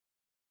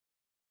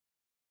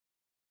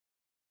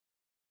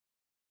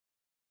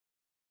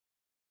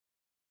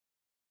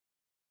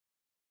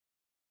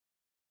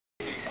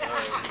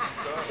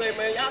say,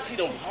 man, y'all see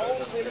them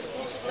hoes in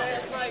exclusive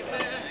last night,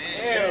 man?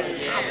 Yeah.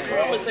 I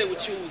promise they were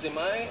choosing,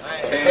 man.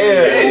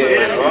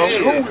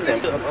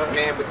 Choosing.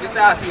 Man, but did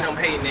y'all see them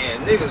hating ass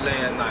niggas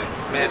last night?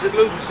 Man,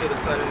 exclusive shit or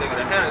something, nigga,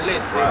 the handle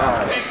this shit.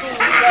 Be cool, you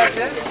got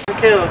that?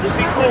 Kill, just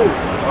be cool.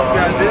 You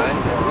got that?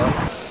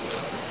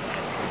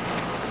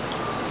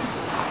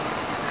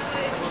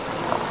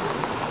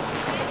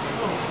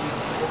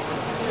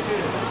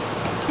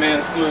 Man,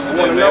 exclusive,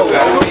 man. We don't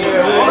know who you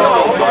is, man.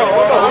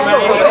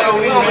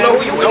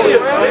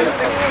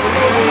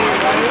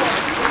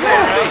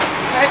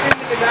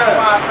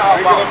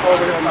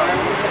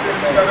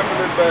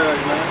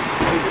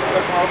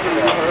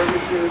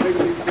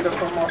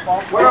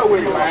 What up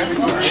with you, man?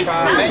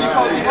 Man, you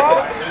supposed to be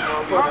home?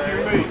 What do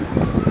you mean?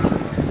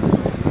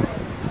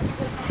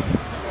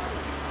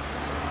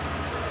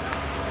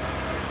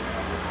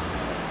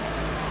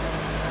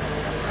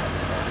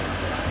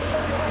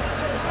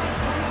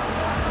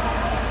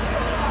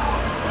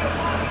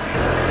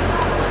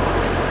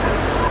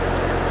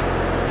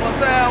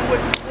 With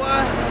you,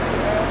 boy.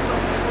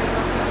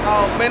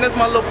 Oh man, that's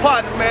my little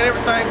partner, man.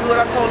 Everything good.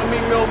 I told him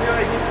meet me over here.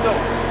 Hey, get you go.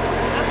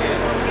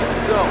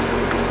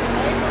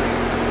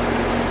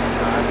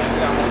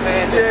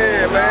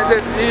 Yeah, man.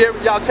 Just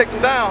y'all check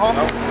him down, huh?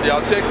 Y'all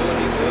check him.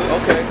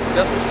 Okay,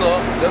 that's what's up.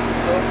 That's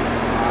what's up.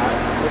 Alright,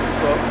 that's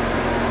what's up.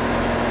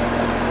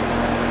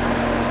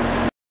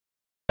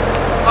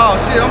 Oh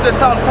shit, I'm just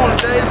talking to Tony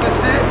Davis and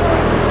shit.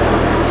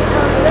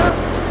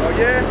 Oh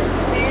yeah?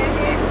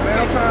 Man,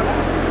 I'm trying to.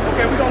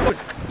 Okay, we gonna go.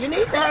 You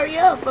need to hurry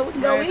up, but we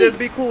can go eat. Just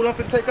be cool. I'm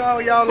finna take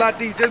all y'all out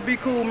these. Just be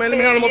cool, man. Let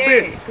me handle my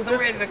business. Because I'm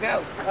ready to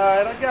go.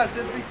 Alright, I got it.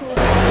 Just be cool.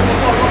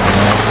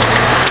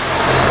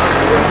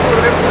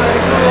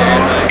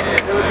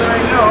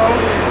 Everything know, huh?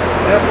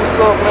 That's what's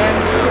up, man.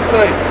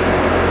 Say. You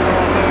know what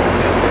I'm saying?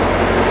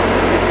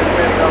 Get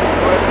ready to go,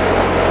 boy.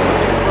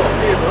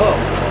 Get up.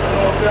 You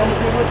know what I'm saying? I'm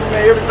gonna get with you,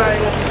 man. Everything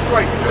gonna be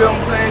straight. You feel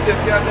what I'm saying? Just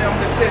goddamn,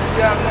 just test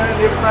you out, man.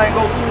 Everything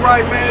go through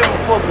right, man. I'm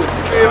gonna fuck with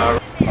you. Feel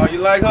me? Oh, you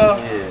like her?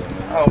 Yeah.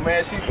 Oh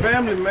man, she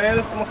family, man.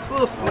 That's my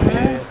sister,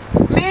 man.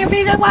 Man,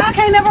 BJ, why I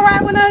can't never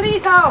ride with none of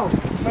these hoes?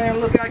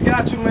 Man, look, I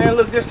got you, man.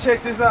 Look, just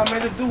check this out,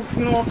 man. This dude,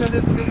 you know what I'm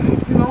saying?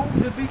 Just, you know,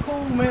 just be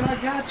cool, man. I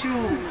got you. You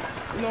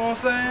know what I'm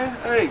saying?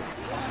 Hey,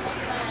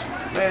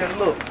 man,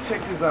 look, check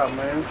this out,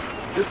 man.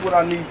 This is what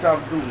I need y'all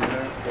to do,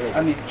 man.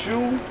 I need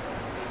you.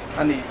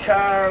 I need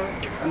Kyra.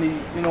 I need,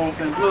 you know what I'm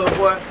saying, good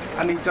boy.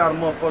 I need y'all to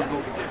motherfuckers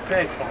go get that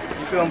pack from me.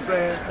 You feel what I'm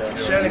saying?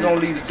 Shannon gonna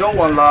leave the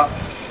door unlocked.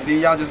 And then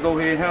y'all just go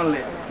ahead and handle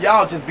it.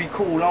 Y'all just be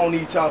cool. I don't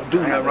need y'all to do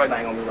nothing right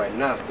now. On me right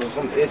now, because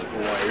I'm itching for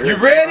one here. You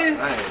ready?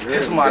 I ain't ready.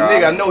 This is my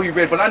nigga. I know he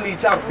ready, but I need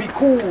y'all to be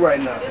cool right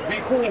now. Be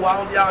cool,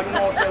 all y'all. You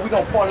know what I'm saying? We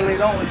gonna party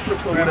later on in strip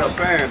club. Man, I'm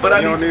saying, but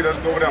you don't need us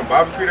to go over there and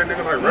barbecue that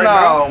nigga like right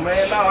No, now.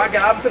 man, no. I'm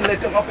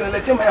finna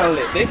let them handle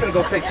it. They finna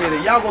go take care of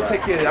it. Y'all go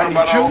take care of it. I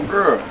need you.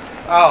 Girl.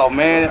 Oh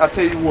man, I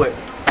tell you what.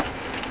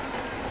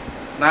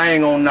 Now I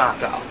ain't gonna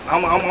knock out.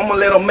 I'm gonna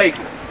let them make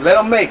it. Let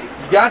them make it.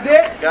 You got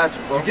that? Got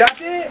you, bro. You got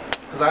that?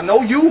 Cause I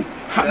know you.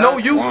 I know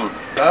you.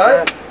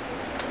 Alright?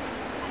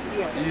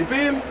 You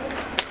feel me?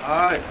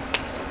 Alright.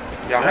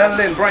 Y'all handle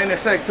it and bring that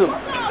sack to me.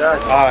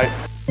 Alright.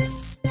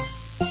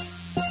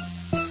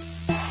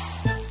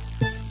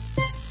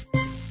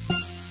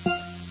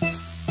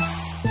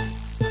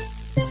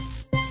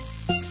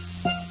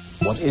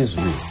 What is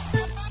real?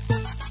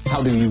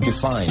 How do you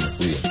define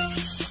real?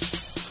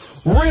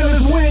 Real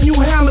is when you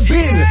handle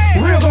business.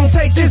 Real gon'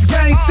 take this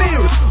game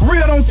serious.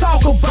 Real don't talk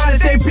about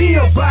it, they be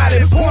about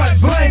it. Point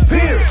blank,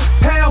 period.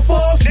 Half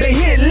off, they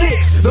hit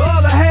licks. The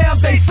other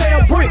half, they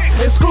sell bricks.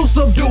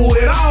 Exclusive, do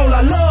it all. I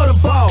love the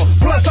ball.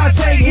 Plus, I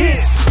take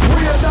hits.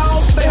 Real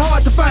dogs, they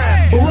hard to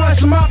find. But rush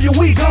them off, your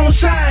week gon'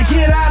 shine.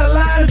 Get out of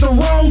line at the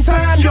wrong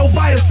time. Your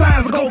vital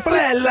signs go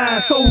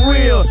flatline. So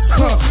real,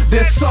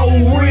 that's so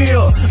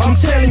real. I'm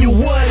telling you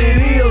what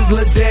it is,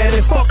 lil'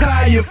 daddy. Fuck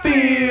how you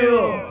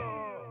feel.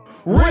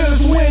 Real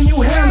is when you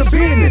handle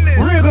business.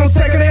 Real gon'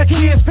 take care of their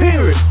kids,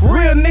 period.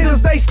 Real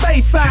niggas, they stay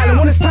silent.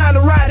 When it's time to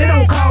ride, they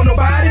don't call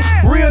nobody.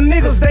 Real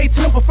niggas, they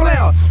temper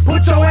flare.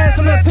 Put your ass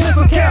in a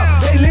tinsel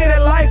cap. They live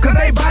that life cause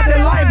they bout that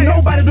life.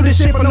 Nobody do this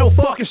shit for no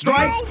fucking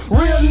stripes.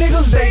 Real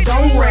niggas, they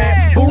don't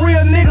rap. But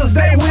real niggas,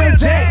 they will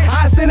jack.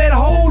 I send that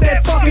hoe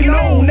that fucking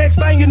know. Next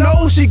thing you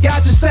know, she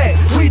got you set.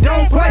 We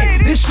don't play,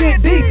 this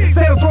shit deep.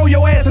 Say to throw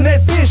your ass in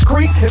that fish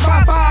creek. If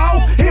I fall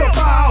off, he'll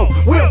fall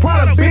off. We'll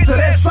product bitch of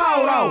that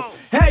salt off.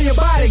 Hey, your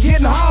body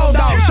getting hauled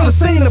off. Should've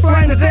seen the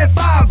flame of that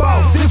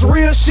fireball. This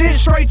real shit,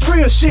 straight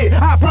trill shit.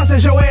 I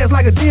process your ass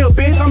like a deal,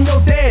 bitch. I'm your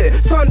daddy.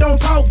 Son,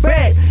 don't talk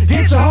back.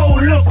 Get your whole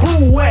little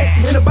crew whack.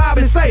 In the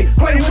Bible say,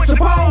 play with your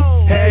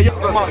paw. Hey,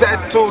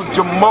 Tattoo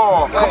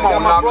Jamal. Come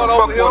on, now.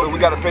 Fuck with it. We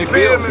gotta pay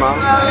bills,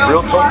 man.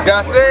 Real talk.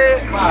 Guy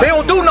said, he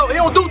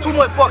don't do too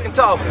much fucking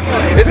talking.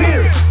 It's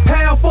here.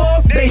 Half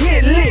off, they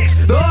hit licks.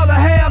 The other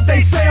half, they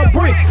sell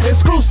bricks.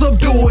 Exclusive,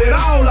 do it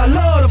all. I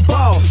love the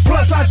ball.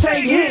 Plus, I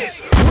take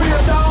hits.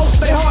 Real dogs,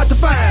 they hard to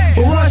find.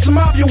 But rush them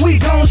off, your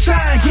week gon'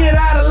 shine. Get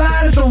out of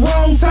line at the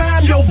wrong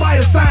time. Your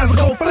vital signs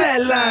go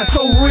flatline.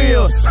 So real.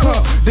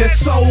 real, that's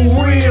so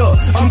real.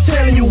 I'm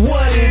telling you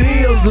what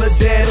it is, lil'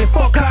 daddy.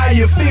 Fuck how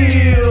you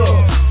feel.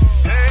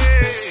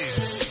 Hey,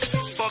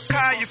 fuck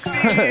how you feel.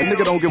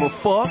 Nigga don't give a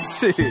fuck.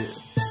 Shit.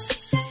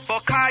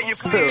 Fuck how you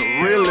feel.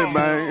 Really,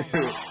 man.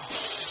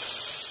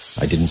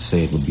 I didn't say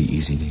it would be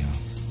easy, Neo.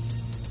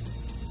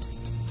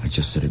 I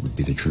just said it would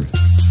be the truth.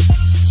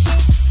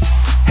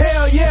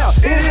 Hell yeah,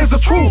 it is the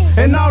truth,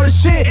 and all this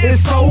shit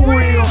is so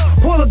real.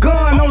 Pull a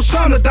gun on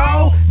Shonda,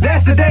 dawg,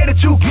 that's the day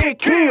that you get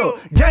killed.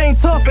 Game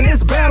tough in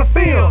this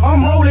battlefield,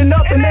 I'm rolling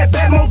up in that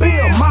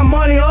Batmobile. My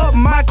money up,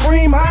 my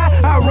cream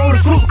high, I roll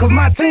exclusive cause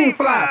my team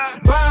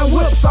fly. Buying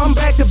whips, I'm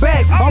back to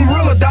back, I'm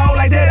realer, dawg,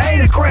 like that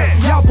 80s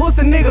crack. Y'all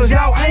pussy niggas,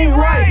 y'all ain't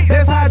right,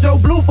 that's how Joe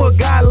Blue for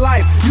God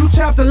life. You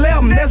chapter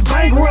 11, that's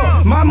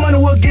bankrupt, my money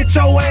will get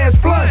your ass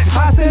flushed.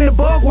 I send the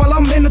bug while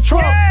I'm in the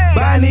truck,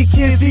 buying these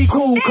kids, these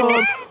cool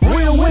cuz.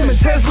 Real women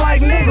just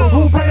like niggas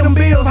who pay them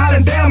bills,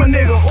 hollin' damn a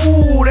nigga.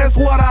 Ooh, that's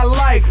what I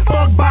like.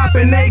 Fuck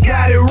boppin', they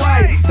got it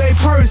right. They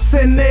purse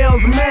and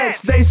nails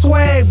match. They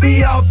swag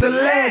be off the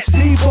latch.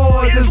 These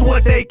boys is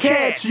what they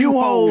catch. You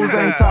hoes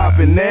ain't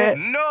topping that.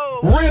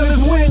 Real is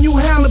when you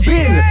handle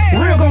business.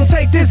 Real gon'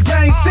 take this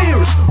game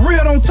serious.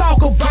 Real don't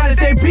talk about it,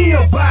 they be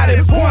about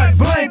it. Point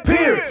blank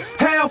period.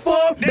 Half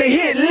up, they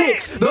hit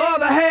licks. The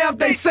other half,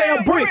 they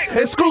sell bricks.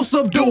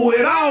 Exclusive, do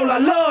it all. I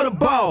love the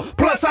ball.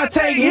 Plus, I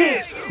take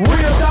hits.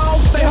 Real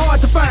dogs, they hard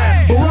to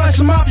find. But rush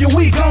them off, your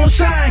week gon'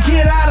 shine.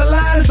 Get out of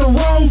line at the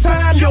wrong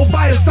time. Your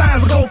vital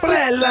signs will go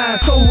flatline.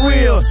 So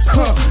real,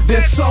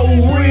 that's so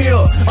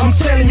real. I'm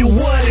telling you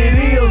what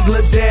it is,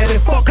 lil' daddy.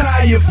 Fuck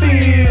how you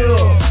feel.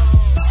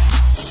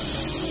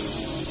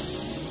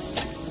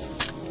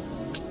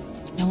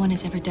 No one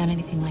has ever done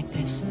anything like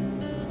this.